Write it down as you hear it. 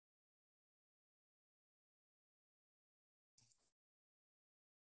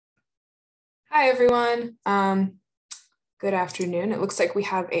Hi, everyone. Good afternoon. It looks like we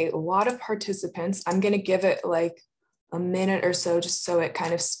have a lot of participants. I'm going to give it like a minute or so just so it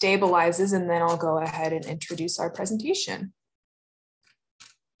kind of stabilizes, and then I'll go ahead and introduce our presentation.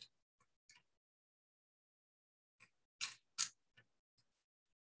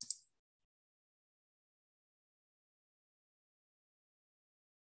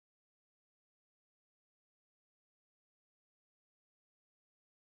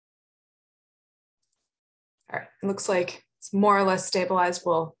 All right, it looks like it's more or less stabilized.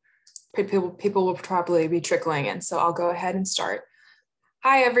 People will probably be trickling in, so I'll go ahead and start.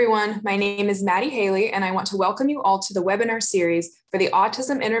 Hi, everyone. My name is Maddie Haley, and I want to welcome you all to the webinar series for the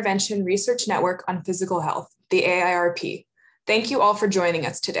Autism Intervention Research Network on Physical Health, the AIRP. Thank you all for joining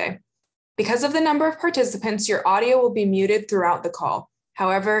us today. Because of the number of participants, your audio will be muted throughout the call.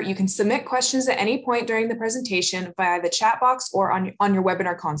 However, you can submit questions at any point during the presentation via the chat box or on your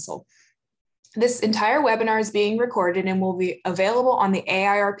webinar console. This entire webinar is being recorded and will be available on the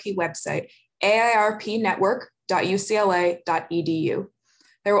AIRP website, airpnetwork.ucla.edu.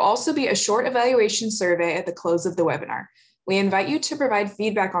 There will also be a short evaluation survey at the close of the webinar. We invite you to provide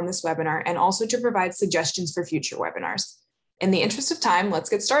feedback on this webinar and also to provide suggestions for future webinars. In the interest of time, let's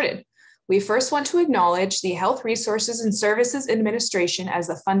get started. We first want to acknowledge the Health Resources and Services Administration as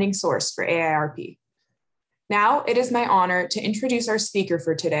the funding source for AIRP. Now, it is my honor to introduce our speaker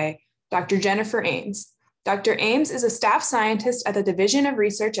for today, Dr. Jennifer Ames. Dr. Ames is a staff scientist at the Division of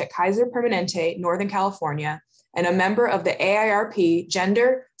Research at Kaiser Permanente, Northern California, and a member of the AIRP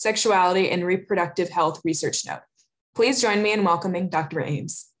Gender, Sexuality, and Reproductive Health Research Node. Please join me in welcoming Dr.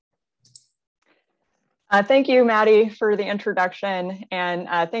 Ames. Thank you, Maddie, for the introduction, and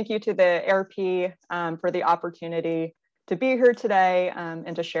thank you to the AIRP for the opportunity to be here today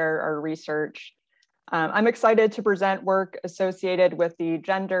and to share our research. I'm excited to present work associated with the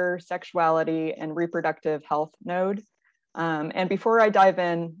Gender, Sexuality, and Reproductive Health Node. And before I dive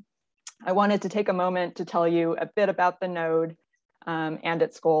in, I wanted to take a moment to tell you a bit about the node and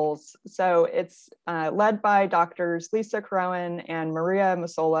its goals. So it's led by doctors Lisa Crowan and Maria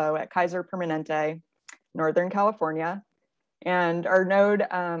Masolo at Kaiser Permanente, Northern California. And our node,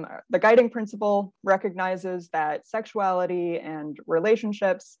 the guiding principle recognizes that sexuality and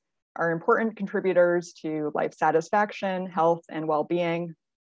relationships are important contributors to life satisfaction, health, and well-being.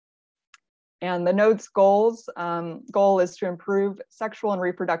 And the node's goal is to improve sexual and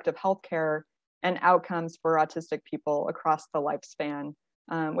reproductive health care and outcomes for autistic people across the lifespan,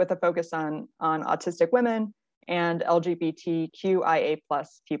 with a focus on autistic women and LGBTQIA+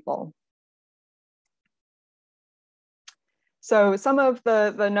 people. So some of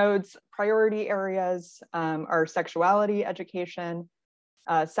the node's priority areas are sexuality education,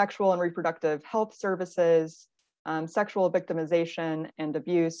 sexual and reproductive health services, sexual victimization and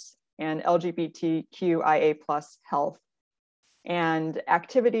abuse, and LGBTQIA+ health. And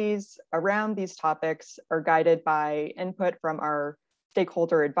activities around these topics are guided by input from our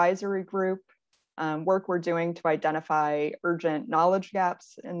stakeholder advisory group, work we're doing to identify urgent knowledge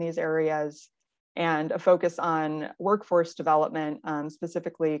gaps in these areas, and a focus on workforce development,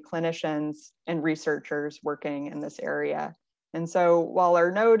 specifically clinicians and researchers working in this area. And so while our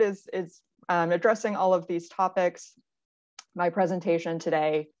node is addressing all of these topics, my presentation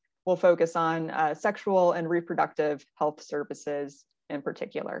today will focus on sexual and reproductive health services in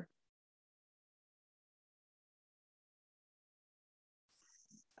particular.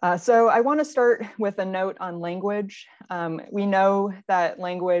 So I want to start with a note on language. We know that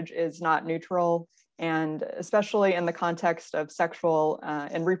language is not neutral, and especially in the context of sexual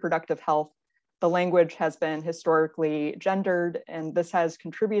and reproductive health, the language has been historically gendered, and this has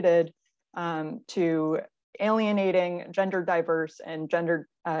contributed to alienating gender diverse and gender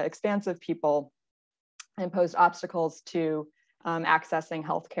expansive people and posed obstacles to accessing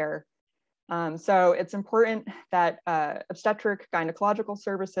healthcare. So it's important that obstetric gynecological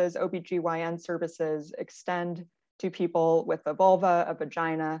services, OBGYN services, extend to people with a vulva, a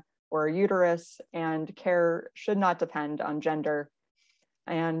vagina, or a uterus, and care should not depend on gender.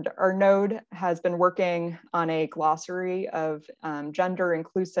 And our node has been working on a glossary of gender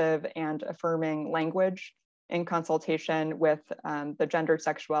inclusive and affirming language in consultation with the Gender,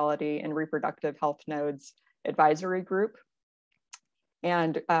 Sexuality, and Reproductive Health Nodes Advisory Group.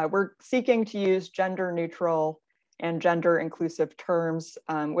 And we're seeking to use gender neutral and gender inclusive terms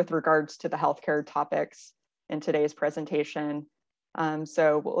with regards to the healthcare topics in today's presentation.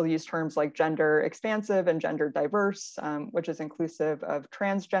 So we'll use terms like gender expansive and gender diverse, which is inclusive of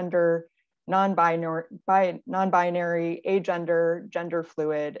transgender, non-binary, agender, gender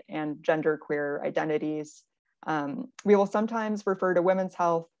fluid, and genderqueer identities. We will sometimes refer to women's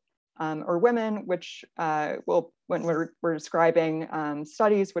health or women, which when we're describing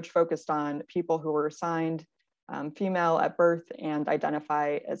studies which focused on people who were assigned female at birth and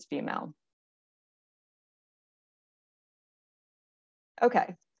identify as female.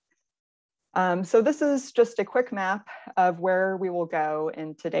 Okay, so this is just a quick map of where we will go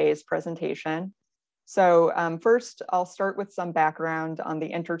in today's presentation. So first, I'll start with some background on the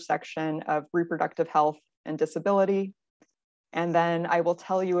intersection of reproductive health and disability. And then I will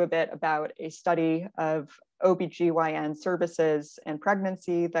tell you a bit about a study of OB/GYN services and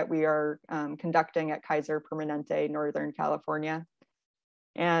pregnancy that we are conducting at Kaiser Permanente, Northern California.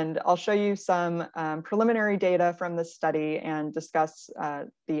 And I'll show you some preliminary data from this study and discuss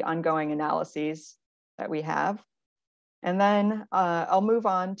the ongoing analyses that we have. And then I'll move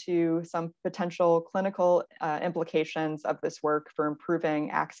on to some potential clinical implications of this work for improving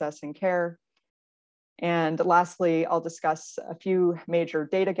access and care. And lastly, I'll discuss a few major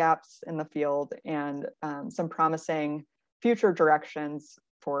data gaps in the field and some promising future directions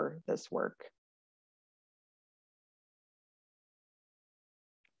for this work.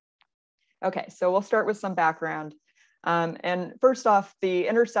 Okay, so we'll start with some background. And first off, the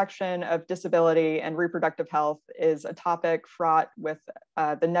intersection of disability and reproductive health is a topic fraught with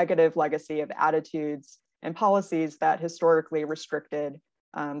the negative legacy of attitudes and policies that historically restricted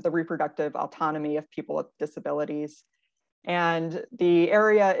the reproductive autonomy of people with disabilities. And the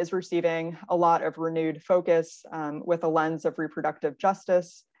area is receiving a lot of renewed focus with a lens of reproductive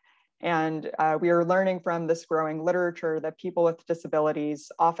justice. And we are learning from this growing literature that people with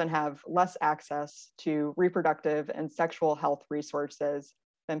disabilities often have less access to reproductive and sexual health resources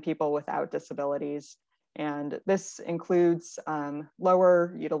than people without disabilities. And this includes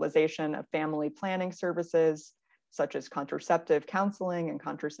lower utilization of family planning services, such as contraceptive counseling and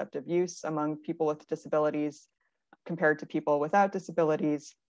contraceptive use among people with disabilities compared to people without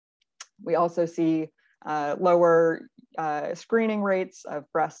disabilities. We also see lower screening rates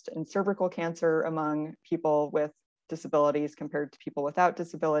of breast and cervical cancer among people with disabilities compared to people without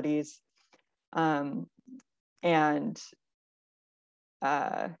disabilities.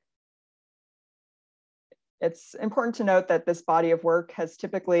 It's important to note that this body of work has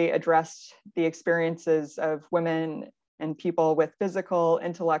typically addressed the experiences of women and people with physical,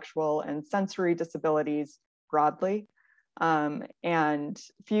 intellectual, and sensory disabilities broadly. And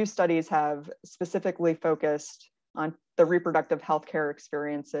few studies have specifically focused on the reproductive healthcare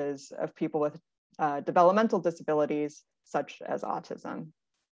experiences of people with developmental disabilities, such as autism.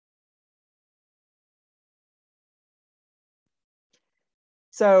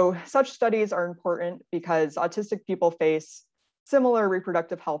 So such studies are important because autistic people face similar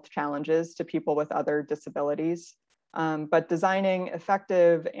reproductive health challenges to people with other disabilities. But designing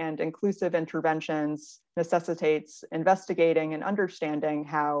effective and inclusive interventions necessitates investigating and understanding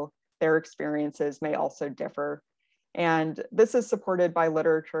how their experiences may also differ. And this is supported by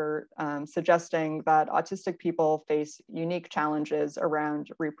literature suggesting that autistic people face unique challenges around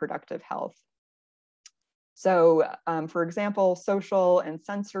reproductive health. So, for example, social and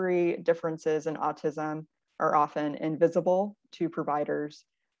sensory differences in autism are often invisible to providers,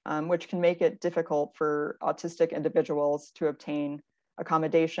 which can make it difficult for autistic individuals to obtain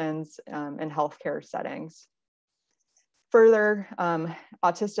accommodations in healthcare settings. Further,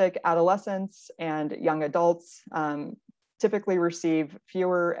 autistic adolescents and young adults typically receive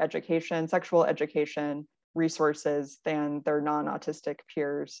fewer sexual education resources than their non-autistic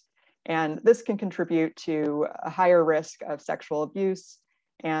peers. And this can contribute to a higher risk of sexual abuse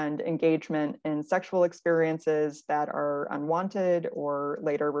and engagement in sexual experiences that are unwanted or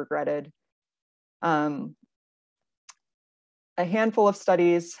later regretted. A handful of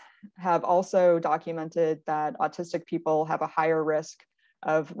studies have also documented that autistic people have a higher risk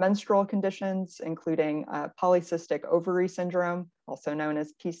of menstrual conditions, including polycystic ovary syndrome, also known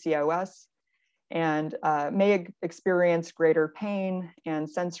as PCOS, and may experience greater pain and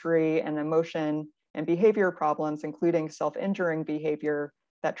sensory and emotion and behavior problems, including self-injuring behavior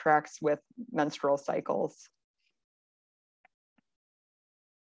that tracks with menstrual cycles.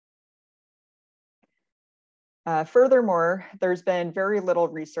 Furthermore, there's been very little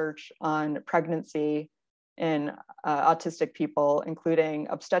research on pregnancy in autistic people, including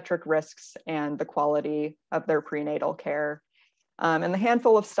obstetric risks and the quality of their prenatal care. And the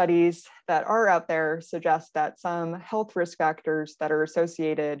handful of studies that are out there suggest that some health risk factors that are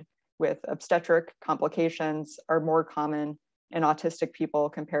associated with obstetric complications are more common in autistic people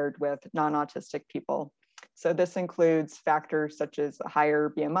compared with non-autistic people. So this includes factors such as a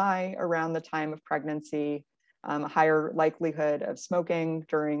higher BMI around the time of pregnancy, a higher likelihood of smoking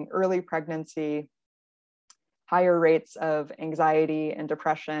during early pregnancy, higher rates of anxiety and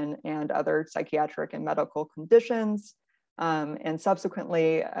depression and other psychiatric and medical conditions, and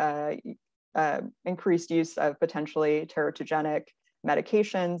subsequently increased use of potentially teratogenic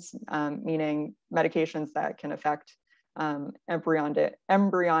medications, meaning medications that can affect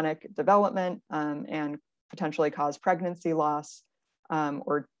embryonic development and potentially cause pregnancy loss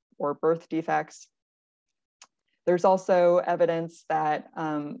or birth defects. There's also evidence that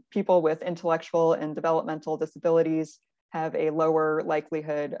people with intellectual and developmental disabilities have a lower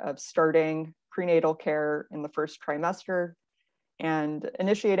likelihood of starting prenatal care in the first trimester. And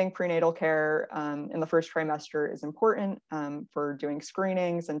initiating prenatal care in the first trimester is important for doing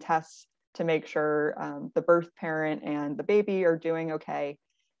screenings and tests to make sure the birth parent and the baby are doing okay,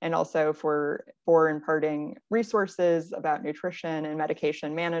 and also for imparting resources about nutrition and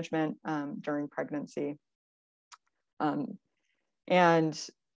medication management during pregnancy. And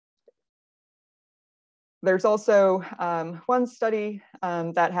there's also one study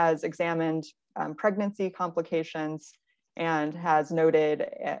that has examined pregnancy complications and has noted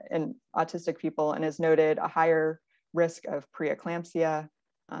in autistic people and has noted a higher risk of preeclampsia,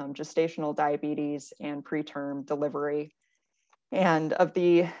 gestational diabetes, and preterm delivery. And of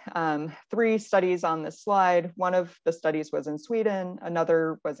the 3 studies on this slide, one of the studies was in Sweden,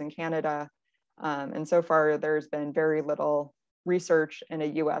 another was in Canada, and so far there's been very little research in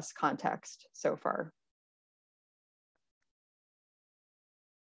a US context so far.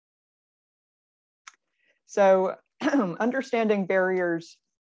 So understanding barriers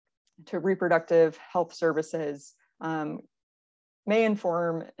to reproductive health services may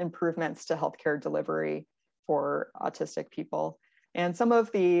inform improvements to healthcare delivery for autistic people. And some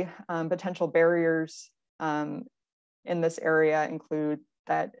of the potential barriers in this area include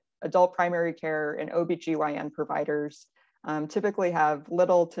that adult primary care and OBGYN providers typically have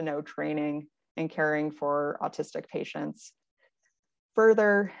little to no training in caring for autistic patients.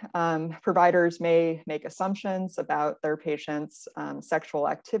 Further, providers may make assumptions about their patients' sexual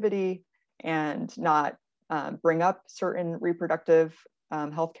activity and not bring up certain reproductive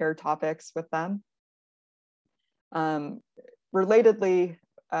healthcare topics with them. Relatedly,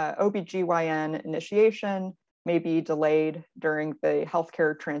 OBGYN initiation may be delayed during the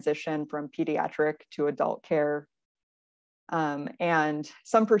healthcare transition from pediatric to adult care. And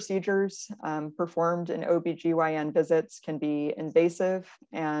some procedures performed in OBGYN visits can be invasive,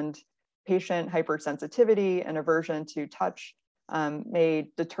 and patient hypersensitivity and aversion to touch may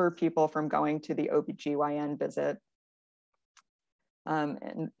deter people from going to the OBGYN visit.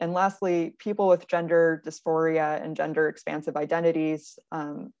 And lastly, people with gender dysphoria and gender expansive identities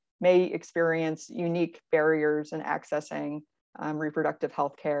may experience unique barriers in accessing reproductive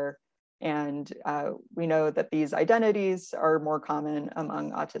health care. And we know that these identities are more common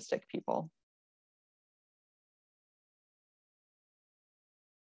among autistic people.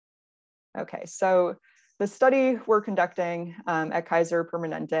 Okay, so the study we're conducting at Kaiser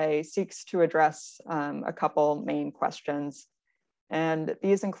Permanente seeks to address a couple main questions. And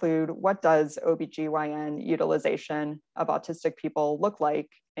these include, what does OBGYN utilization of autistic people look like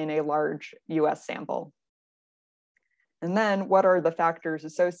in a large US sample? And then what are the factors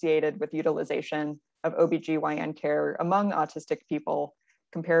associated with utilization of OBGYN care among autistic people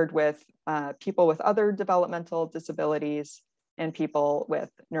compared with people with other developmental disabilities and people with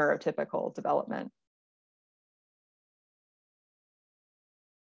neurotypical development?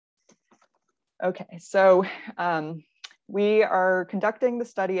 Okay, so we are conducting the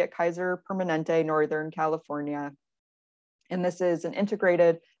study at Kaiser Permanente, Northern California. And this is an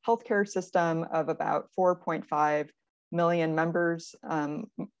integrated healthcare system of about 4.5 million members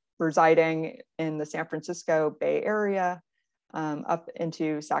residing in the San Francisco Bay Area, up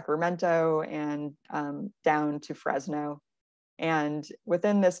into Sacramento and down to Fresno. And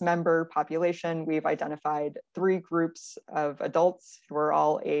within this member population, we've identified 3 groups of adults who are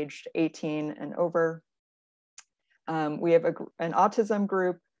all aged 18 and over. We have an autism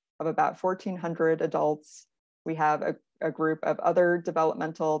group of about 1,400 adults. We have a group of other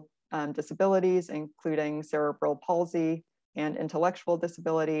developmental disabilities, including cerebral palsy and intellectual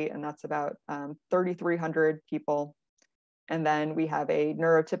disability, and that's about 3,300 people. And then we have a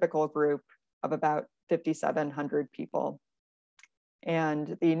neurotypical group of about 5,700 people.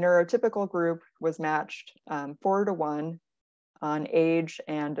 And the neurotypical group was matched 4-to-1 on age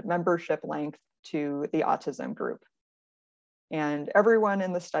and membership length to the autism group. And everyone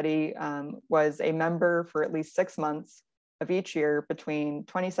in the study was a member for at least 6 months of each year between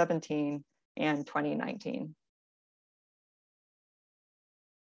 2017 and 2019.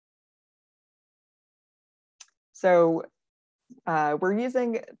 So we're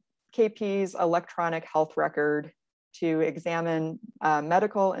using KP's electronic health record to examine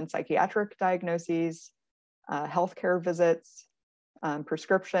medical and psychiatric diagnoses, healthcare visits,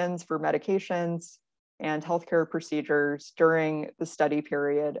 prescriptions for medications, and healthcare procedures during the study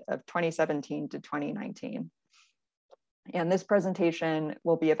period of 2017 to 2019. And this presentation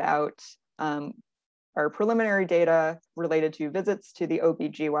will be about our preliminary data related to visits to the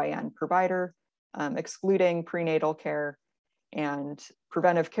OB/GYN provider, excluding prenatal care, and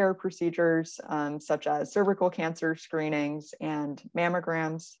preventive care procedures such as cervical cancer screenings and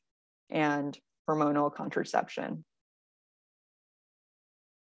mammograms, and hormonal contraception.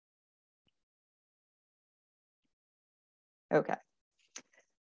 Okay.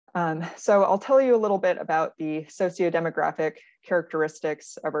 So I'll tell you a little bit about the sociodemographic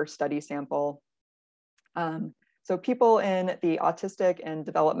characteristics of our study sample. So people in the autistic and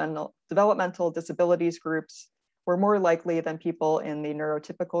developmental disabilities groups were more likely than people in the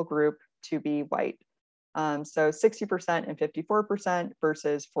neurotypical group to be white. So 60% and 54%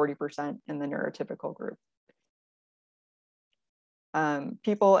 versus 40% in the neurotypical group.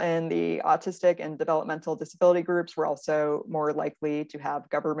 People in the autistic and developmental disability groups were also more likely to have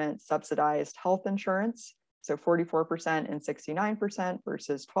government subsidized health insurance. So 44% and 69%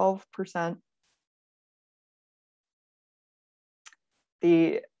 versus 12%.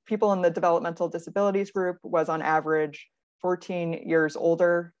 The people in the developmental disabilities group was on average 14 years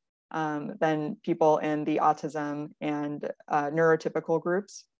older than people in the autism and neurotypical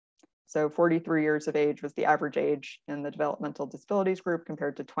groups. So 43 years of age was the average age in the developmental disabilities group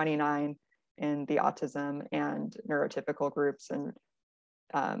compared to 29 in the autism and neurotypical groups. And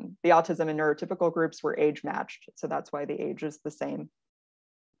the autism and neurotypical groups were age matched. So that's why the age is the same.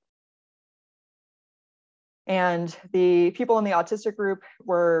 And the people in the autistic group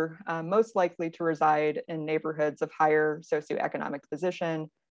were most likely to reside in neighborhoods of higher socioeconomic position.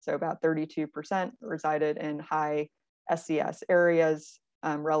 So about 32% resided in high SES areas,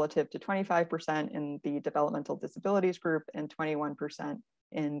 relative to 25% in the developmental disabilities group and 21%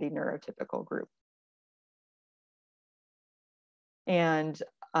 in the neurotypical group. And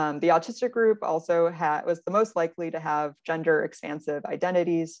the autistic group also was the most likely to have gender expansive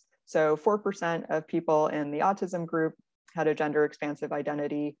identities. So 4% of people in the autism group had a gender expansive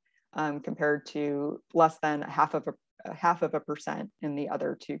identity compared to less than half of a percent in the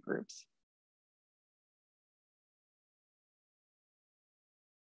other two groups.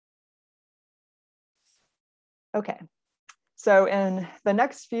 Okay, so in the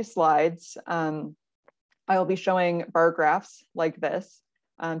next few slides, I'll be showing bar graphs like this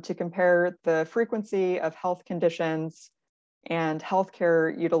to compare the frequency of health conditions and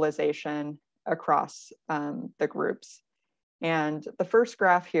healthcare utilization across the groups. And the first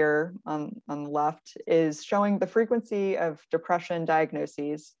graph here on the left is showing the frequency of depression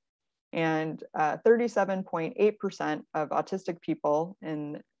diagnoses. And 37.8% of autistic people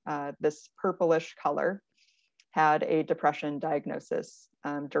in this purplish color had a depression diagnosis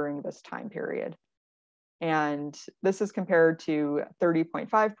during this time period. And this is compared to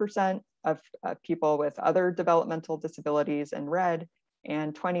 30.5% of people with other developmental disabilities in red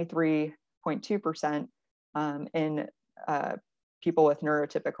and 23.2% in people with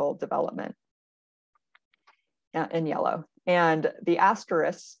neurotypical development in yellow. And the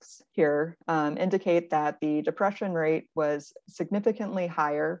asterisks here indicate that the depression rate was significantly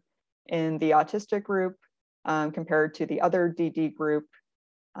higher in the autistic group compared to the other DD group,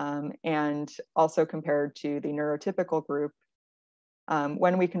 and also compared to the neurotypical group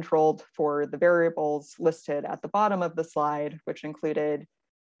when we controlled for the variables listed at the bottom of the slide, which included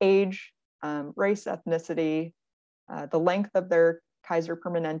age, race, ethnicity, the length of their Kaiser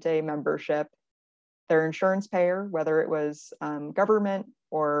Permanente membership, their insurance payer, whether it was government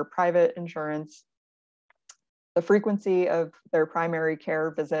or private insurance, the frequency of their primary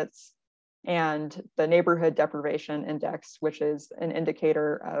care visits, and the neighborhood deprivation index, which is an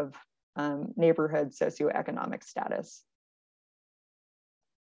indicator of neighborhood socioeconomic status.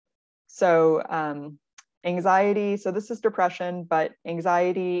 So anxiety, so this is depression, but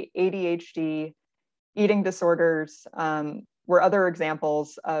anxiety, ADHD, eating disorders were other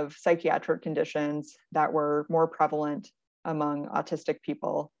examples of psychiatric conditions that were more prevalent among autistic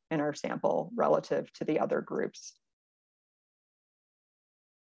people in our sample relative to the other groups.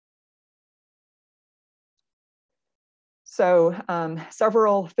 So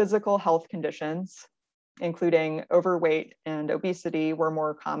several physical health conditions, including overweight and obesity, were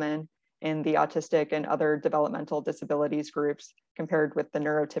more common in the autistic and other developmental disabilities groups compared with the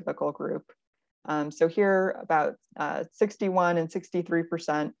neurotypical group. So here, about 61 and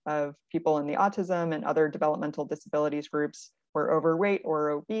 63% of people in the autism and other developmental disabilities groups were overweight or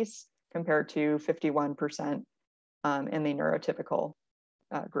obese, compared to 51% in the neurotypical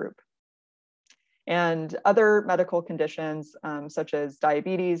group. And other medical conditions such as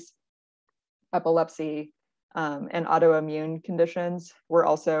diabetes, epilepsy, and autoimmune conditions were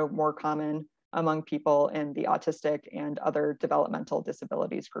also more common among people in the autistic and other developmental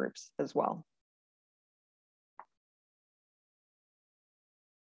disabilities groups as well.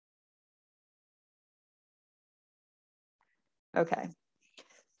 Okay,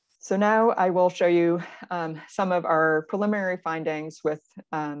 so now I will show you some of our preliminary findings with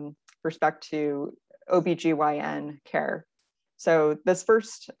respect to OBGYN care. So this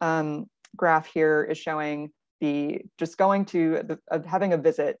first graph here is showing having a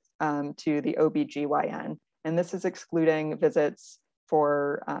visit to the OBGYN, and this is excluding visits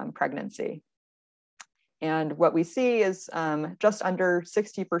for pregnancy. And what we see is just under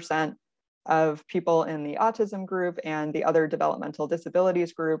 60% of people in the autism group and the other developmental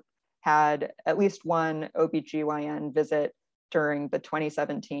disabilities group had at least one OBGYN visit during the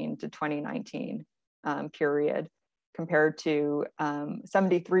 2017 to 2019 period, compared to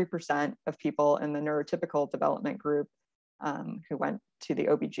 73% of people in the neurotypical development group who went to the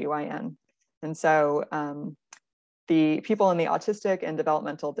OBGYN. And so the people in the autistic and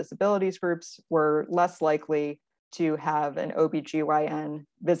developmental disabilities groups were less likely to have an OBGYN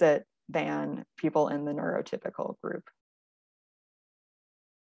visit than people in the neurotypical group.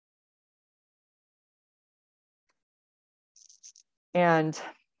 And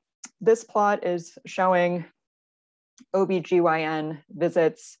this plot is showing OBGYN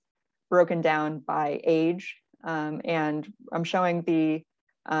visits broken down by age. And I'm showing the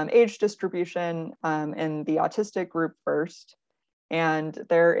age distribution in the autistic group first. And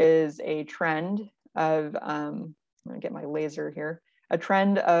there is a trend of, I'm gonna get my laser here, a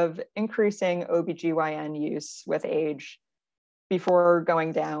trend of increasing OBGYN use with age before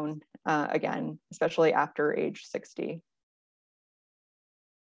going down again, especially after age 60.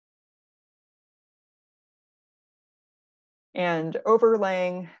 And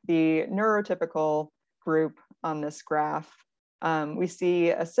overlaying the neurotypical group on this graph, we see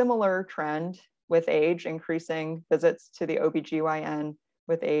a similar trend with age, increasing visits to the OBGYN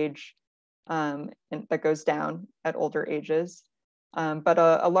with age, and that goes down at older ages. But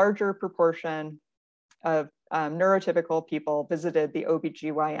a larger proportion of neurotypical people visited the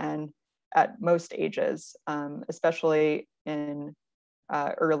OBGYN at most ages, especially in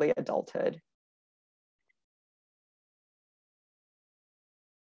early adulthood.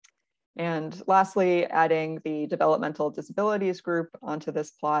 And lastly, adding the developmental disabilities group onto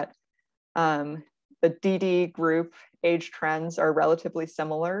this plot, the DD group age trends are relatively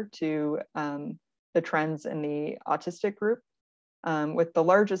similar to the trends in the autistic group, with the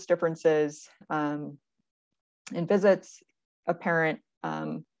largest differences in visits apparent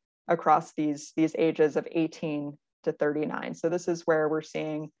across these ages of 18 to 39. So this is where we're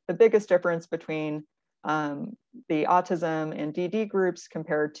seeing the biggest difference between the autism and DD groups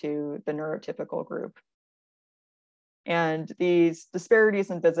compared to the neurotypical group. And these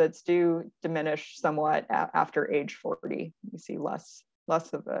disparities in visits do diminish somewhat after age 40. You see less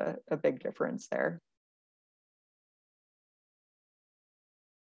of a big difference there.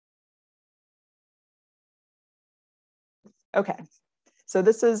 Okay, so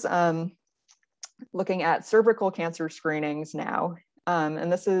this is looking at cervical cancer screenings now.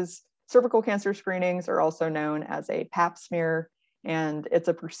 And this is cervical cancer screenings are also known as a pap smear, and it's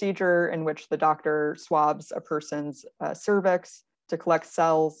a procedure in which the doctor swabs a person's cervix to collect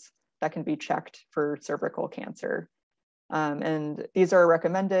cells that can be checked for cervical cancer. And these are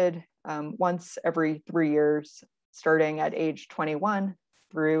recommended once every 3 years, starting at age 21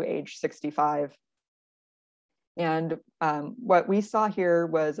 through age 65. And what we saw here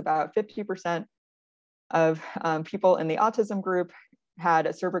was about 50% of people in the autism group had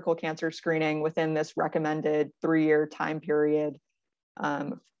a cervical cancer screening within this recommended 3-year time period.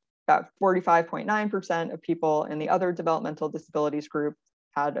 About 45.9% of people in the other developmental disabilities group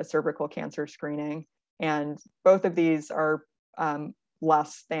had a cervical cancer screening. And both of these are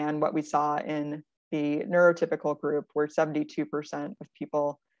less than what we saw in the neurotypical group, where 72% of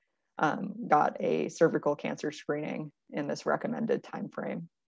people got a cervical cancer screening in this recommended time frame.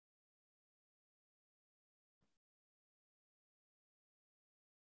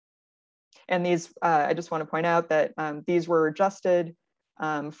 And these, I just want to point out that these were adjusted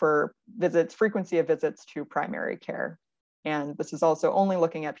for frequency of visits to primary care. And this is also only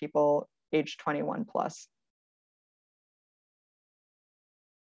looking at people age 21 plus.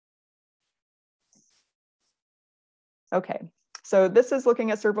 Okay, So this is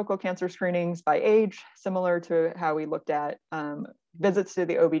looking at cervical cancer screenings by age, similar to how we looked at visits to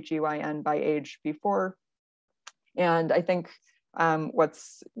the OB/GYN by age before. And I think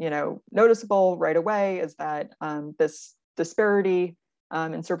what's noticeable right away is that this disparity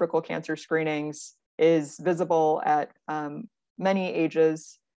in cervical cancer screenings is visible at many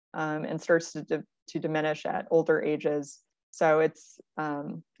ages and starts to diminish at older ages. So it's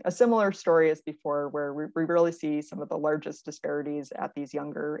a similar story as before, where we really see some of the largest disparities at these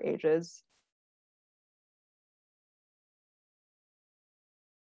younger ages.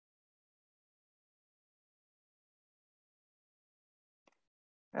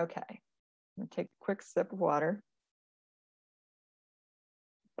 Okay, I'm gonna take a quick sip of water.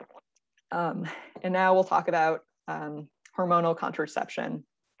 And now we'll talk about hormonal contraception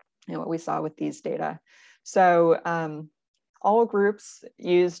and what we saw with these data. So all groups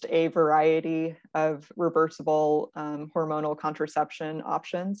used a variety of reversible hormonal contraception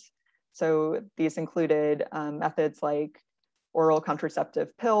options. So these included methods like oral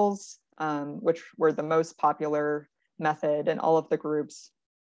contraceptive pills, which were the most popular method in all of the groups,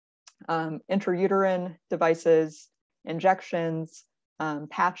 intrauterine devices, injections,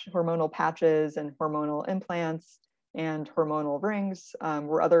 hormonal patches and hormonal implants, and hormonal rings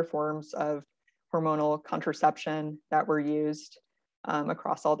were other forms of hormonal contraception that were used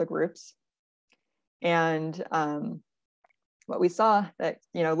across all the groups. And what we saw that,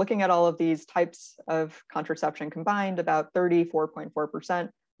 looking at all of these types of contraception combined, about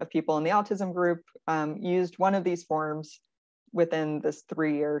 34.4% of people in the autism group used one of these forms within this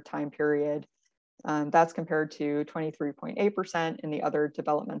 3-year time period. That's compared to 23.8% in the other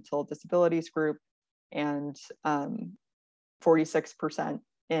developmental disabilities group and 46.3%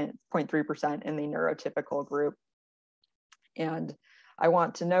 in the neurotypical group. And I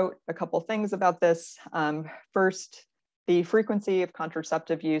want to note a couple things about this. First, the frequency of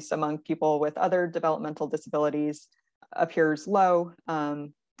contraceptive use among people with other developmental disabilities appears low,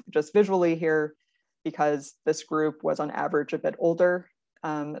 just visually here, because this group was on average a bit older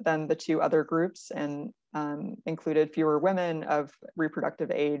than the two other groups and included fewer women of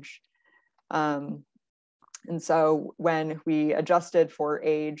reproductive age. And so when we adjusted for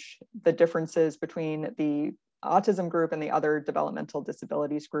age, the differences between the autism group and the other developmental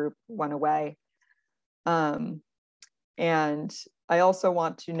disabilities group went away. And I also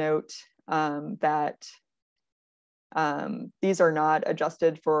want to note that these are not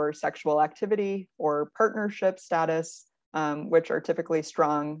adjusted for sexual activity or partnership status, which are typically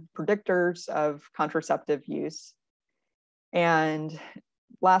strong predictors of contraceptive use. And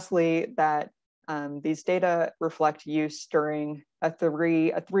lastly, that these data reflect use during a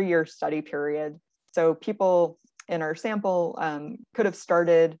three-year study period. So people in our sample could have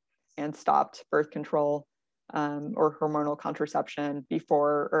started and stopped birth control or hormonal contraception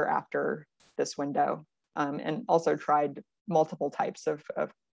before or after this window, and also tried multiple types of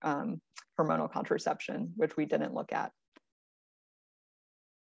hormonal contraception, which we didn't look at.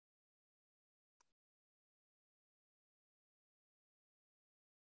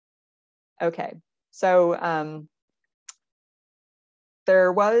 Okay, so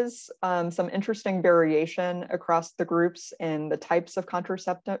there was some interesting variation across the groups in the types of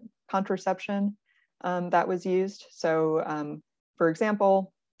contraception that was used. So for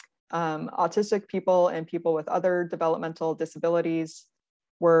example, autistic people and people with other developmental disabilities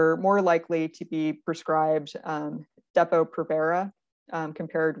were more likely to be prescribed Depo-Provera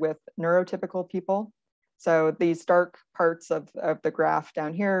compared with neurotypical people. So these dark parts of the graph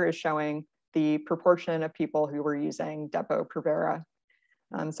down here is showing the proportion of people who were using Depo-Provera.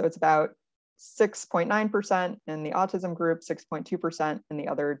 So it's about 6.9% in the autism group, 6.2% in the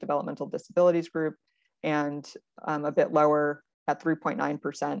other developmental disabilities group, and a bit lower at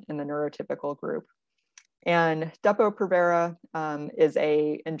 3.9% in the neurotypical group. And Depo-Provera is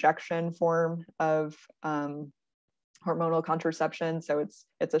an injection form of hormonal contraception. So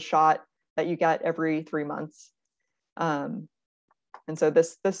it's a shot that you get every 3 months. And so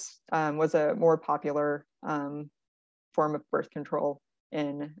this was a more popular form of birth control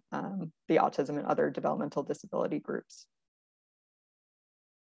in the autism and other developmental disability groups.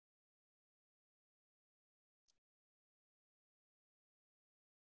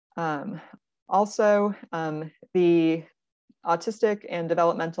 Also, the autistic and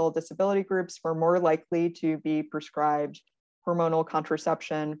developmental disability groups were more likely to be prescribed hormonal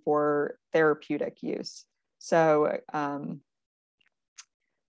contraception for therapeutic use. So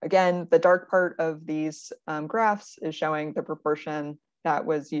again, the dark part of these graphs is showing the proportion that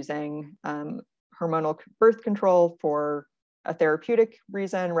was using hormonal birth control for a therapeutic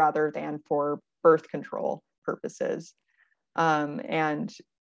reason rather than for birth control purposes. And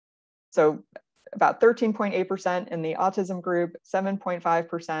so about 13.8% in the autism group,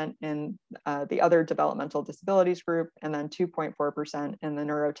 7.5% in the other developmental disabilities group, and then 2.4% in the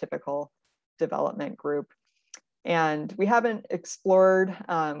neurotypical development group. And we haven't explored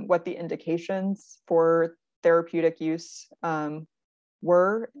what the indications for therapeutic use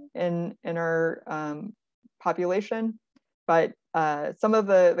were in our population, but some of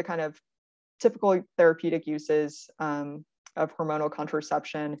the kind of typical therapeutic uses of hormonal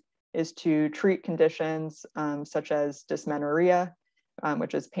contraception is to treat conditions such as dysmenorrhea,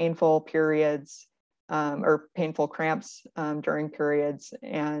 which is painful periods or painful cramps during periods,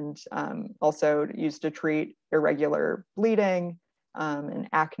 and also used to treat irregular bleeding and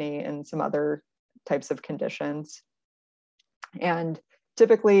acne and some other types of conditions. And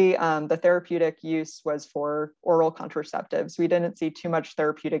typically, the therapeutic use was for oral contraceptives. We didn't see too much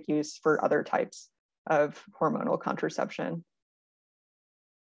therapeutic use for other types of hormonal contraception.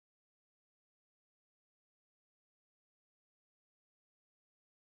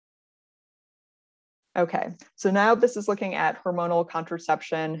 Okay, so now this is looking at hormonal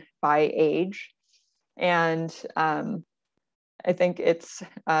contraception by age. And I think it's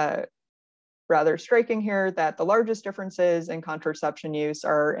rather striking here that the largest differences in contraception use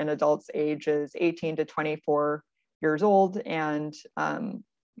are in adults ages 18 to 24 years old. And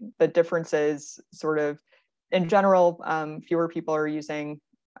the differences sort of, in general, fewer people are using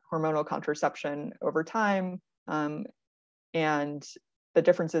hormonal contraception over time. And the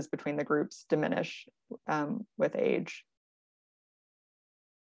differences between the groups diminish with age.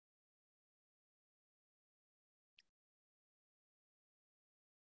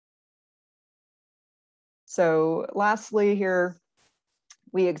 So lastly here,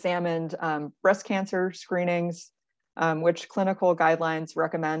 we examined breast cancer screenings, which clinical guidelines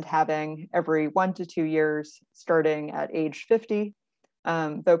recommend having every 1 to 2 years starting at age 50,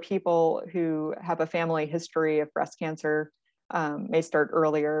 though people who have a family history of breast cancer may start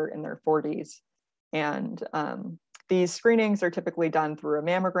earlier in their 40s. And these screenings are typically done through a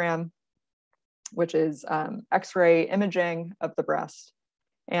mammogram, which is X-ray imaging of the breast.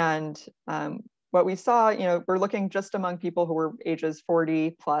 And what we saw, we're looking just among people who were ages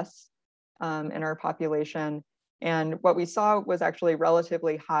 40 plus in our population. And what we saw was actually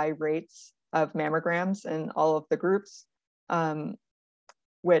relatively high rates of mammograms in all of the groups,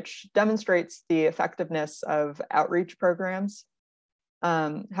 which demonstrates the effectiveness of outreach programs.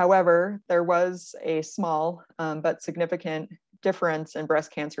 However, there was a small but significant difference in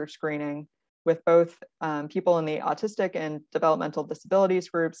breast cancer screening, with both people in the autistic and developmental disabilities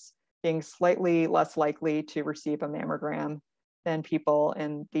groups being slightly less likely to receive a mammogram than people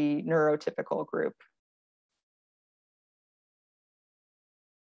in the neurotypical group.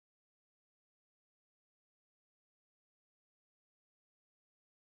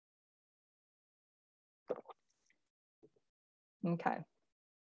 Okay.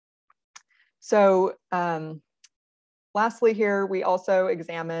 So lastly here, we also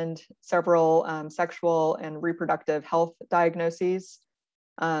examined several sexual and reproductive health diagnoses.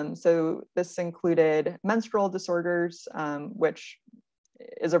 So this included menstrual disorders, which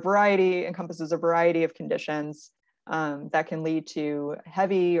is encompasses a variety of conditions that can lead to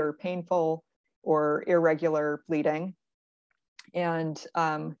heavy or painful or irregular bleeding. And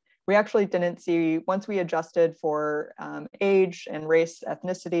we actually didn't see, once we adjusted for age and race,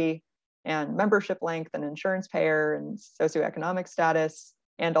 ethnicity, and membership length and insurance payer and socioeconomic status,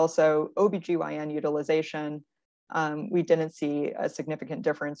 and also OBGYN utilization, we didn't see a significant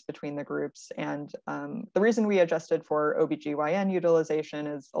difference between the groups. And the reason we adjusted for OBGYN utilization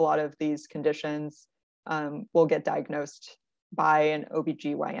is a lot of these conditions will get diagnosed by an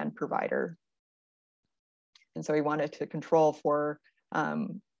OBGYN provider. And so we wanted to control for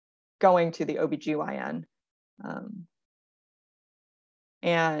going to the OBGYN.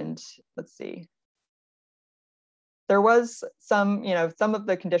 And let's see. There was some of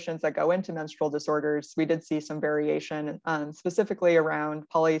the conditions that go into menstrual disorders, we did see some variation, specifically around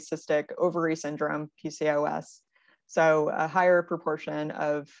polycystic ovary syndrome, PCOS. So a higher proportion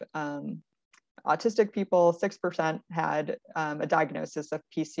of autistic people, 6% had a diagnosis of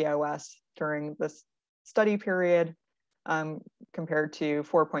PCOS during this study period, compared to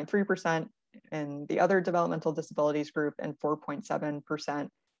 4.3% in the other developmental disabilities group and 4.7%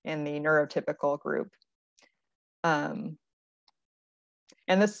 in the neurotypical group. And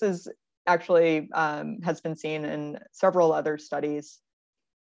this is actually has been seen in several other studies,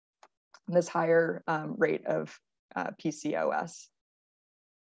 this higher rate of PCOS.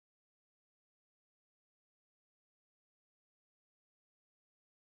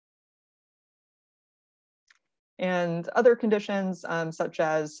 And other conditions, such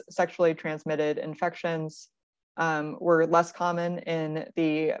as sexually transmitted infections, were less common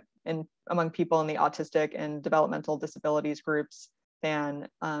among people in the autistic and developmental disabilities groups than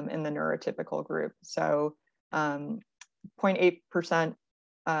in the neurotypical group. So 0.8%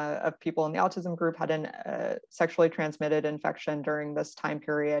 of people in the autism group had a sexually transmitted infection during this time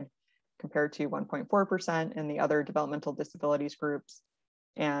period, compared to 1.4% in the other developmental disabilities groups,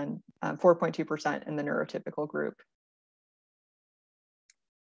 and 4.2% in the neurotypical group.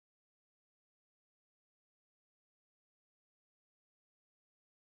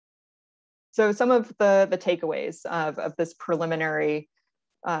 So some of the takeaways of this preliminary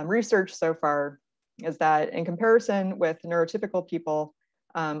research so far is that in comparison with neurotypical people,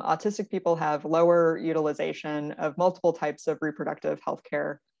 autistic people have lower utilization of multiple types of reproductive health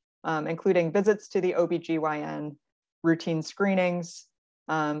care, including visits to the OBGYN, routine screenings,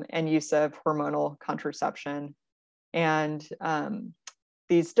 and use of hormonal contraception. And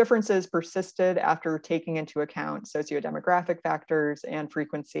these differences persisted after taking into account sociodemographic factors and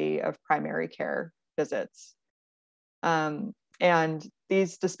frequency of primary care visits. And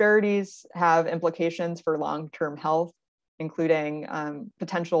these disparities have implications for long-term health, including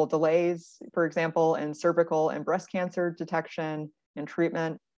potential delays, for example, in cervical and breast cancer detection and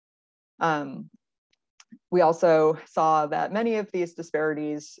treatment. We also saw that many of these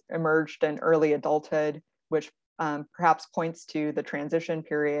disparities emerged in early adulthood, which perhaps points to the transition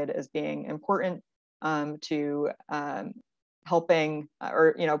period as being important to helping,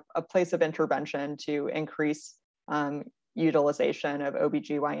 or a place of intervention to increase utilization of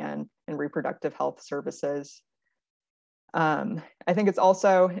OBGYN and reproductive health services. I think it's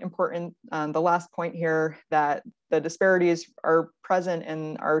also important, the last point here, that the disparities are present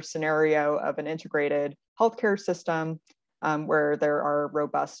in our scenario of an integrated healthcare system where there are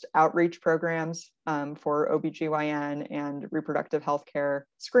robust outreach programs for OBGYN and reproductive health care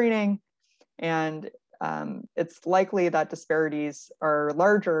screening. And it's likely that disparities are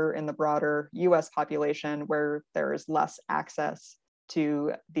larger in the broader US population where there is less access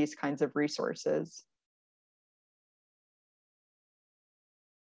to these kinds of resources.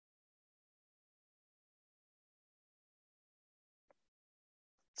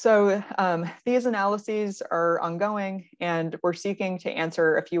 So these analyses are ongoing, and we're seeking to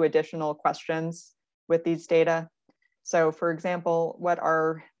answer a few additional questions with these data. So for example, what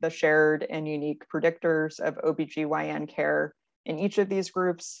are the shared and unique predictors of OBGYN care in each of these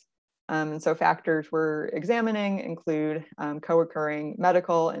groups? And so factors we're examining include co-occurring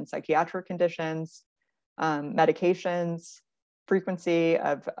medical and psychiatric conditions, medications, frequency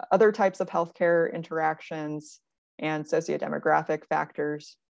of other types of healthcare interactions, and sociodemographic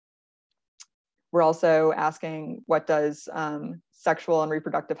factors. We're also asking, what does sexual and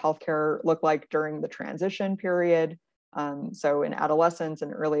reproductive healthcare look like during the transition period? So in adolescence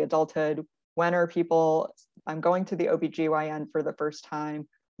and early adulthood, when are people going to the OBGYN for the first time?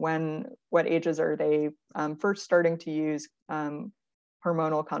 What ages are they first starting to use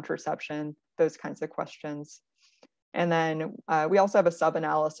hormonal contraception? Those kinds of questions. And then we also have a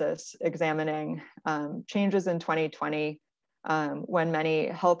sub-analysis examining changes in 2020 when many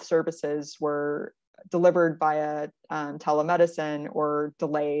health services were delivered via telemedicine or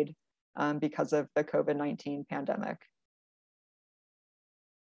delayed because of the COVID-19 pandemic.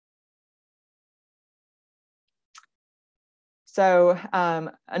 So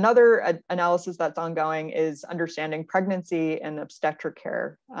another analysis that's ongoing is understanding pregnancy and obstetric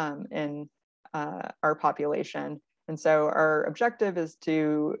care in our population. And so our objective is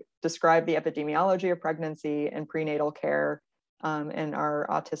to describe the epidemiology of pregnancy and prenatal care in our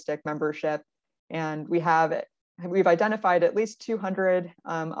autistic membership. And we've identified at least 200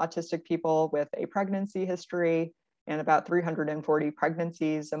 autistic people with a pregnancy history and about 340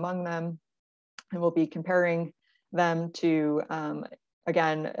 pregnancies among them. And we'll be comparing them to,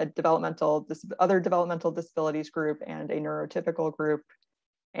 again, other developmental disabilities group and a neurotypical group.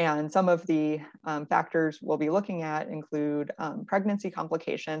 And some of the factors we'll be looking at include pregnancy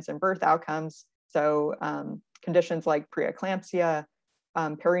complications and birth outcomes. So conditions like preeclampsia,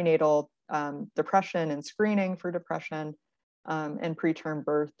 perinatal depression and screening for depression, and preterm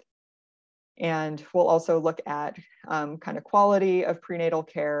birth. And we'll also look at kind of quality of prenatal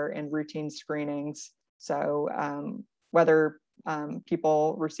care and routine screenings. So whether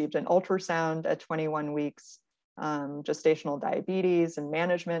people received an ultrasound at 21 weeks, gestational diabetes and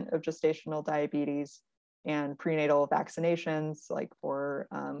management of gestational diabetes, and prenatal vaccinations like for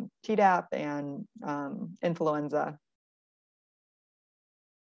Tdap and influenza.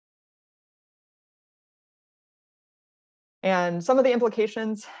 And some of the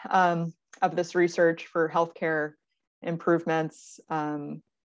implications of this research for healthcare improvements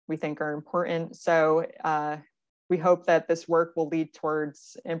we think are important. So we hope that this work will lead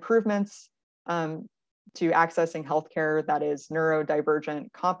towards improvements to accessing healthcare that is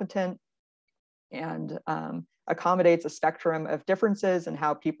neurodivergent competent and accommodates a spectrum of differences in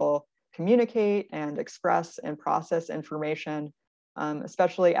how people communicate and express and process information,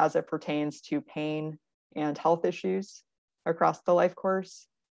 especially as it pertains to pain and health issues across the life course.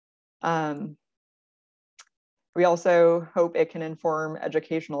 We also hope it can inform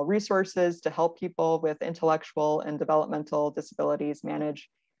educational resources to help people with intellectual and developmental disabilities manage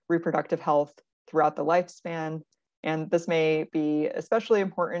reproductive health throughout the lifespan. And this may be especially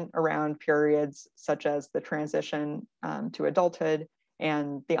important around periods such as the transition to adulthood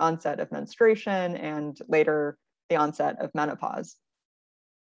and the onset of menstruation and later the onset of menopause.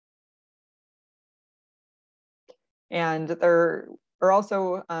 And there are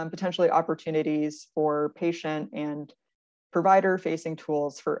also potentially opportunities for patient and provider facing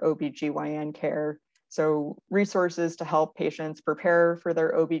tools for OB/GYN care. So resources to help patients prepare for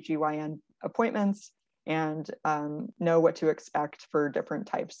their OB/GYN appointments and know what to expect for different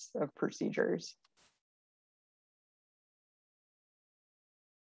types of procedures.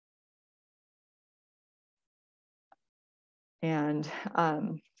 And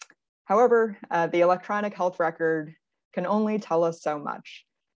however, the electronic health record can only tell us so much.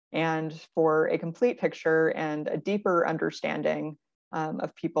 And for a complete picture and a deeper understanding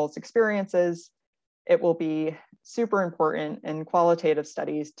of people's experiences, it will be super important in qualitative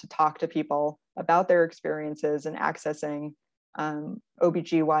studies to talk to people about their experiences in accessing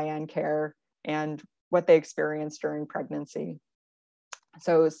OB/GYN care and what they experienced during pregnancy.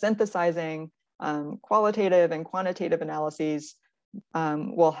 So synthesizing qualitative and quantitative analyses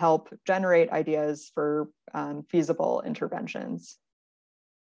will help generate ideas for feasible interventions.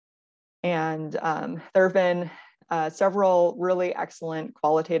 And there have been several really excellent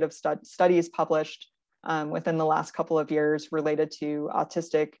qualitative studies published within the last couple of years related to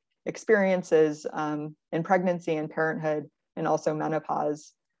autistic experiences in pregnancy and parenthood, and also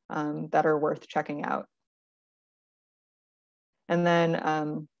menopause that are worth checking out. And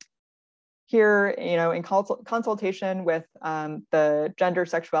then here, in consultation with the Gender,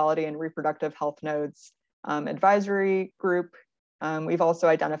 Sexuality, and Reproductive Health Nodes advisory group, we've also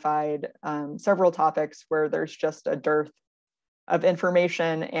identified several topics where there's just a dearth of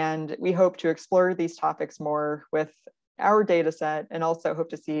information, and we hope to explore these topics more with our data set, and also hope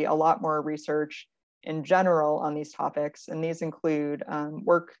to see a lot more research in general on these topics. And these include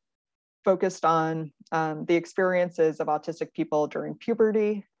work focused on the experiences of autistic people during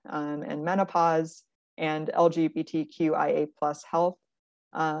puberty and menopause and LGBTQIA+ health,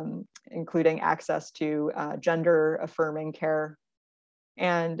 including access to gender affirming care.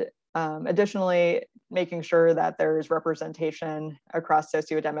 And additionally, making sure that there's representation across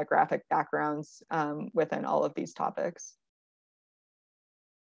sociodemographic backgrounds within all of these topics.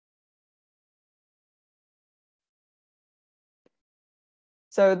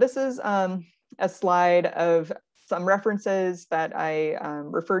 So this is a slide of some references that I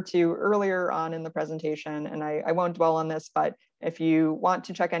referred to earlier on in the presentation, and I won't dwell on this, but if you want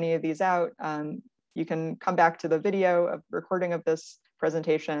to check any of these out, you can come back to the video of recording of this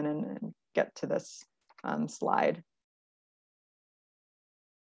presentation and get to this slide.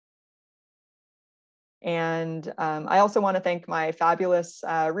 And I also want to thank my fabulous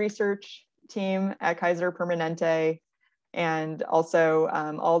research team at Kaiser Permanente, and also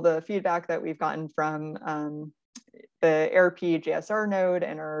all the feedback that we've gotten from the ARP GSR node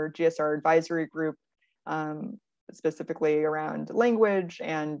and our GSR advisory group, specifically around language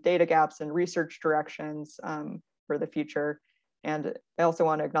and data gaps and research directions for the future. And I also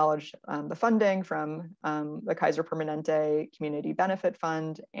want to acknowledge the funding from the Kaiser Permanente Community Benefit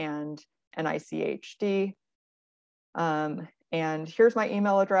Fund and NICHD. And here's my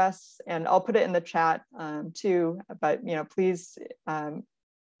email address, and I'll put it in the chat too, but please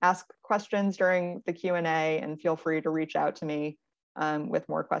ask questions during the Q&A and feel free to reach out to me with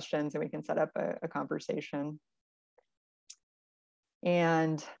more questions, and we can set up a conversation.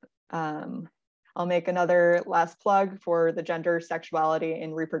 And I'll make another last plug for the Gender, Sexuality,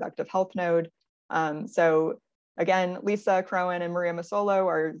 and Reproductive Health Node. So again, Lisa Crowan and Maria Masolo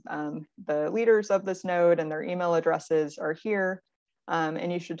are the leaders of this node, and their email addresses are here.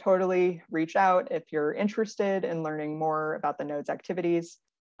 And you should totally reach out if you're interested in learning more about the node's activities.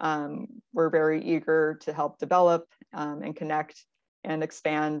 We're very eager to help develop and connect and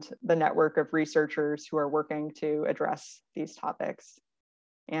expand the network of researchers who are working to address these topics.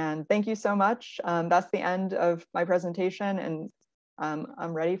 And thank you so much. That's the end of my presentation, and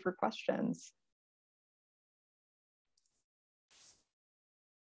I'm ready for questions.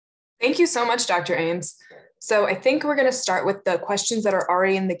 Thank you so much, Dr. Ames. So I think we're going to start with the questions that are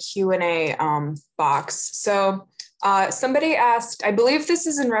already in the Q&A box. So somebody asked, I believe this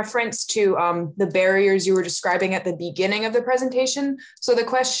is in reference to the barriers you were describing at the beginning of the presentation. So the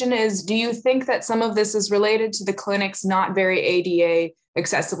question is, do you think that some of this is related to the clinics not very ADA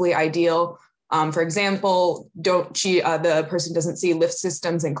accessibly ideal? For example, the person doesn't see lift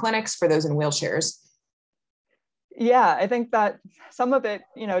systems in clinics for those in wheelchairs? Yeah, I think that some of it,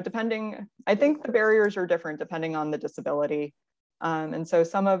 I think the barriers are different depending on the disability. And so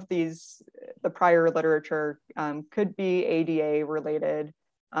some of the prior literature could be ADA related.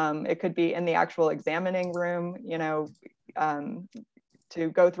 It could be in the actual examining room, to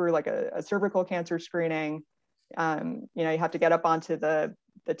go through like a cervical cancer screening. You have to get up onto the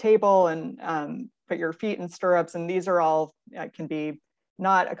table and put your feet in stirrups. And these are all, can be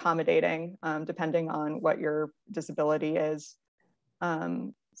not accommodating depending on what your disability is.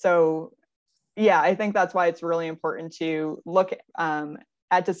 So yeah, I think that's why it's really important to look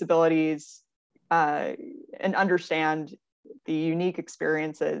at disabilities and understand the unique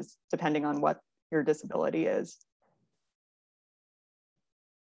experiences depending on what your disability is.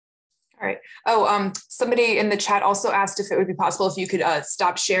 All right. Oh, somebody in the chat also asked if it would be possible if you could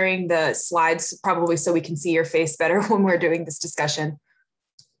stop sharing the slides, probably so we can see your face better when we're doing this discussion.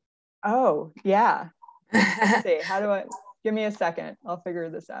 Oh, yeah. Let's see, give me a second. I'll figure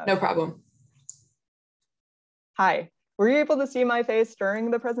this out. No problem. Hi, were you able to see my face during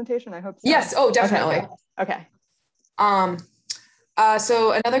the presentation? I hope so. Yes, oh, definitely. Okay.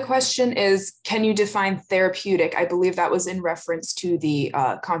 So another question is, can you define therapeutic? I believe that was in reference to the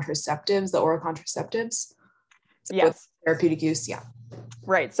contraceptives, the oral contraceptives. So yes. Therapeutic use, yeah.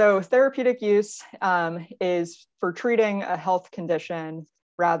 Right, so therapeutic use is for treating a health condition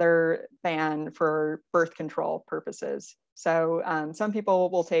rather than for birth control purposes. So some people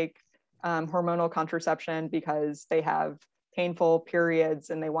will take hormonal contraception because they have painful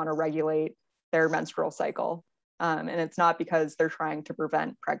periods and they want to regulate their menstrual cycle. And it's not because they're trying to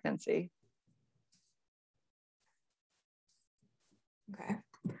prevent pregnancy. Okay.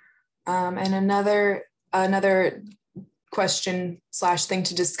 And another question / thing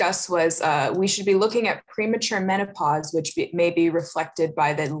to discuss was we should be looking at premature menopause, which may be reflected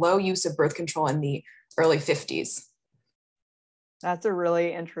by the low use of birth control in the early 50s. That's a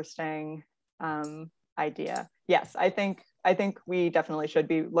really interesting idea. Yes, I think we definitely should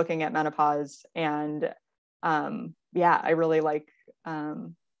be looking at menopause, and yeah, I really like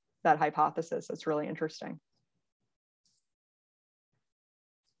that hypothesis. It's really interesting.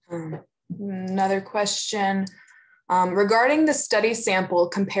 Another question. Regarding the study sample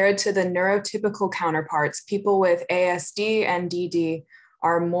compared to the neurotypical counterparts, people with ASD and DD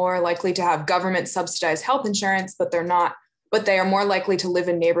are more likely to have government subsidized health insurance, but they are more likely to live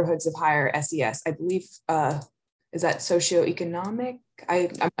in neighborhoods of higher SES. I believe, is that socioeconomic?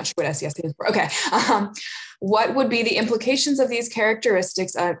 I'm not sure what SES stands for. Okay. What would be the implications of these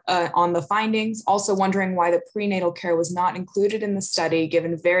characteristics on the findings? Also wondering why the prenatal care was not included in the study,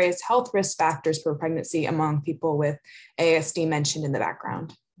 given various health risk factors for pregnancy among people with ASD mentioned in the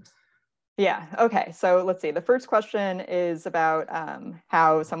background. Yeah, okay, so let's see. The first question is about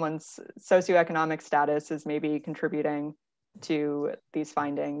how someone's socioeconomic status is maybe contributing to these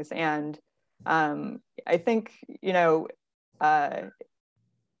findings. And I think,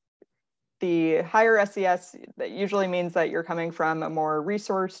 the higher SES, that usually means that you're coming from a more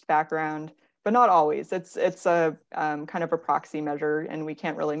resourced background, but not always. It's a kind of a proxy measure, and we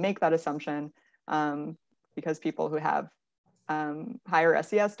can't really make that assumption because people who have higher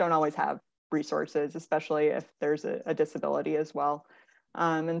SES don't always have resources, especially if there's a disability as well.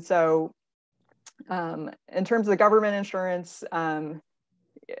 And so in terms of the government insurance,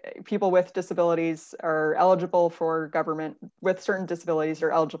 people with disabilities are eligible for with certain disabilities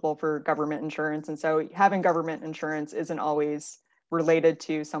are eligible for government insurance. And so having government insurance isn't always related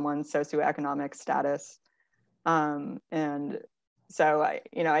to someone's socioeconomic status. And so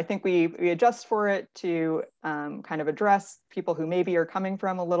I think we adjust for it to kind of address people who maybe are coming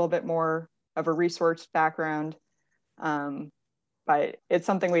from a little bit more of a resourced background. But it's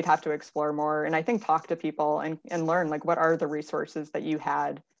something we'd have to explore more, and I think talk to people and learn, like, what are the resources that you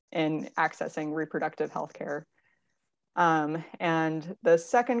had in accessing reproductive health care. And the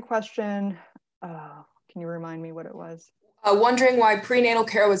second question, can you remind me what it was? Wondering why prenatal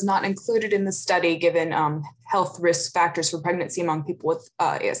care was not included in the study, given health risk factors for pregnancy among people with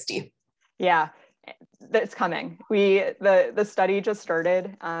ASD. Yeah, That's coming. The study just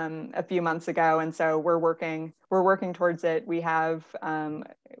started a few months ago, and so we're working towards it.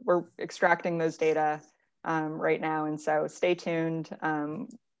 We're extracting those data right now, and so stay tuned.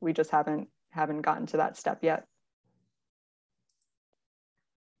 We just haven't gotten to that step yet.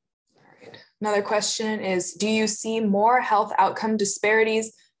 Another question is, do you see more health outcome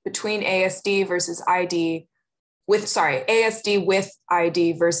disparities between ASD versus ID ASD with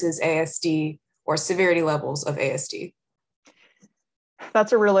ID versus ASD, or severity levels of ASD?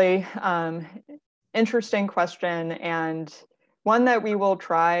 That's a really interesting question, and one that we will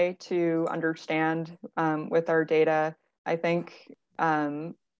try to understand with our data. I think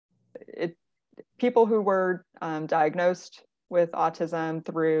people who were diagnosed with autism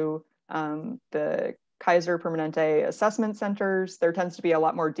through the Kaiser Permanente assessment centers, there tends to be a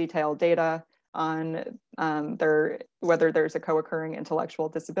lot more detailed data on whether there's a co-occurring intellectual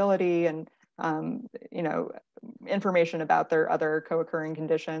disability, and information about their other co-occurring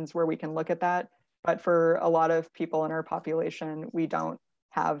conditions where we can look at that. But for a lot of people in our population, we don't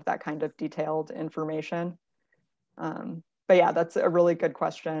have that kind of detailed information. But yeah, that's a really good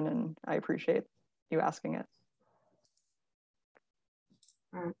question, and I appreciate you asking it.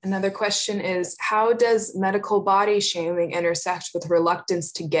 Another question is, how does medical body shaming intersect with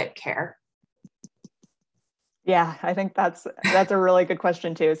reluctance to get care? Yeah, I think that's a really good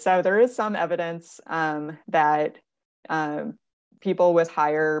question too. So there is some evidence that people with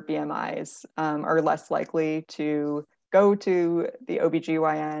higher BMIs are less likely to go to the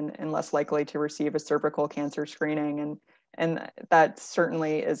OBGYN and less likely to receive a cervical cancer screening. And that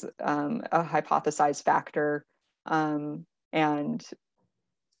certainly is a hypothesized factor. And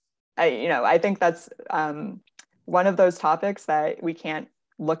I think that's one of those topics that we can't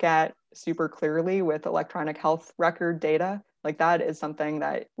look at super clearly with electronic health record data. Like, that is something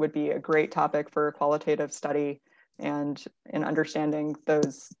that would be a great topic for a qualitative study, and in understanding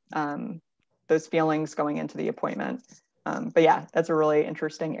those feelings going into the appointment. But yeah, that's a really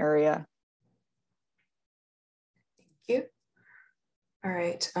interesting area. Thank you. All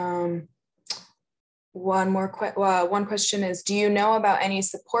right. One question is, do you know about any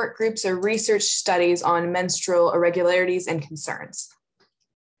support groups or research studies on menstrual irregularities and concerns?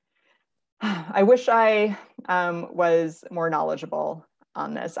 I wish I was more knowledgeable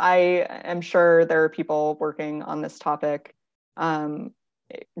on this. I am sure there are people working on this topic. Do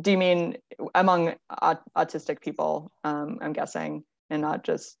you mean among autistic people, I'm guessing, and not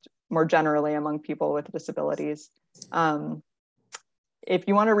just more generally among people with disabilities? If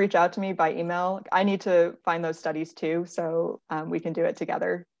you want to reach out to me by email, I need to find those studies too, so we can do it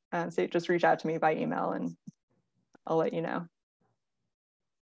together. So just reach out to me by email and I'll let you know.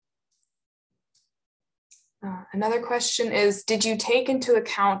 Another question is, did you take into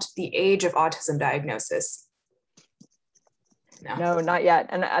account the age of autism diagnosis? No, not yet.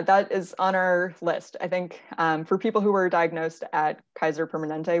 And that is on our list. I think for people who were diagnosed at Kaiser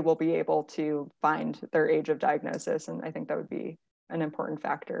Permanente, we'll be able to find their age of diagnosis. And I think that would be an important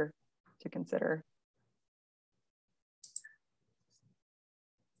factor to consider.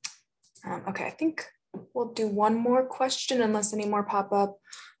 Okay, I think we'll do one more question unless any more pop up.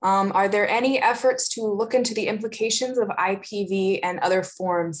 Are there any efforts to look into the implications of IPV and other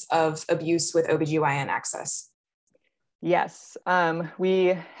forms of abuse with OBGYN access? Yes,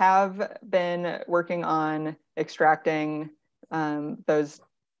 we have been working on extracting those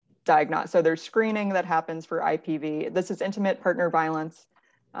diagnostics. So there's screening that happens for IPV. This is intimate partner violence,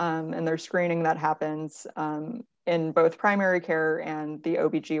 and there's screening that happens in both primary care and the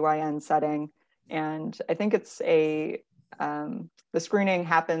OBGYN setting. And I think it's the screening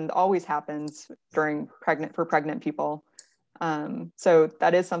always happens for pregnant people. So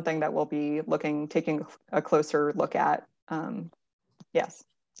that is something that we'll be taking a closer look at. Yes.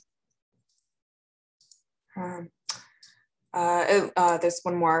 There's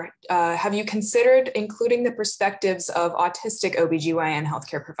one more. Have you considered including the perspectives of autistic OBGYN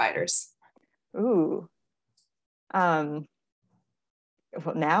healthcare providers? Ooh.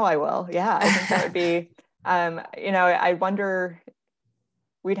 Well, now I will. Yeah, I think that would be, I wonder,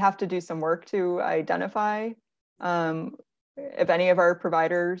 we'd have to do some work to identify if any of our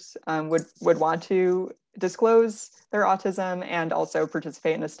providers would want to disclose their autism and also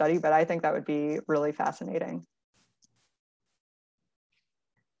participate in a study, but I think that would be really fascinating.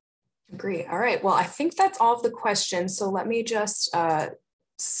 Great. All right. Well, I think that's all of the questions. So let me just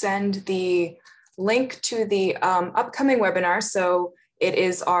send the link to the upcoming webinar. So it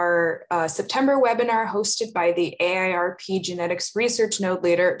is our September webinar hosted by the AIRP Genetics Research Node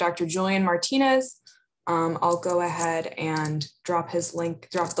leader, Dr. Julian Martinez. I'll go ahead and drop the link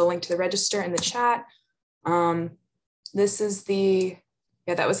to the register in the chat. This is the,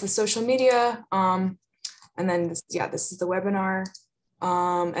 that was the social media. And then this is the webinar.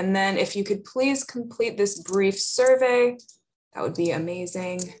 And then if you could please complete this brief survey, that would be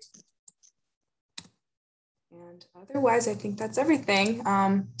amazing. And otherwise, I think that's everything.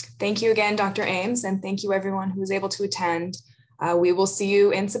 Thank you again, Dr. Ames, and thank you everyone who was able to attend. We will see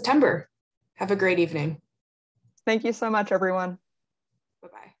you in September. Have a great evening. Thank you so much, everyone.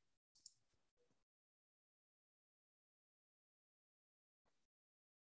 Bye-bye.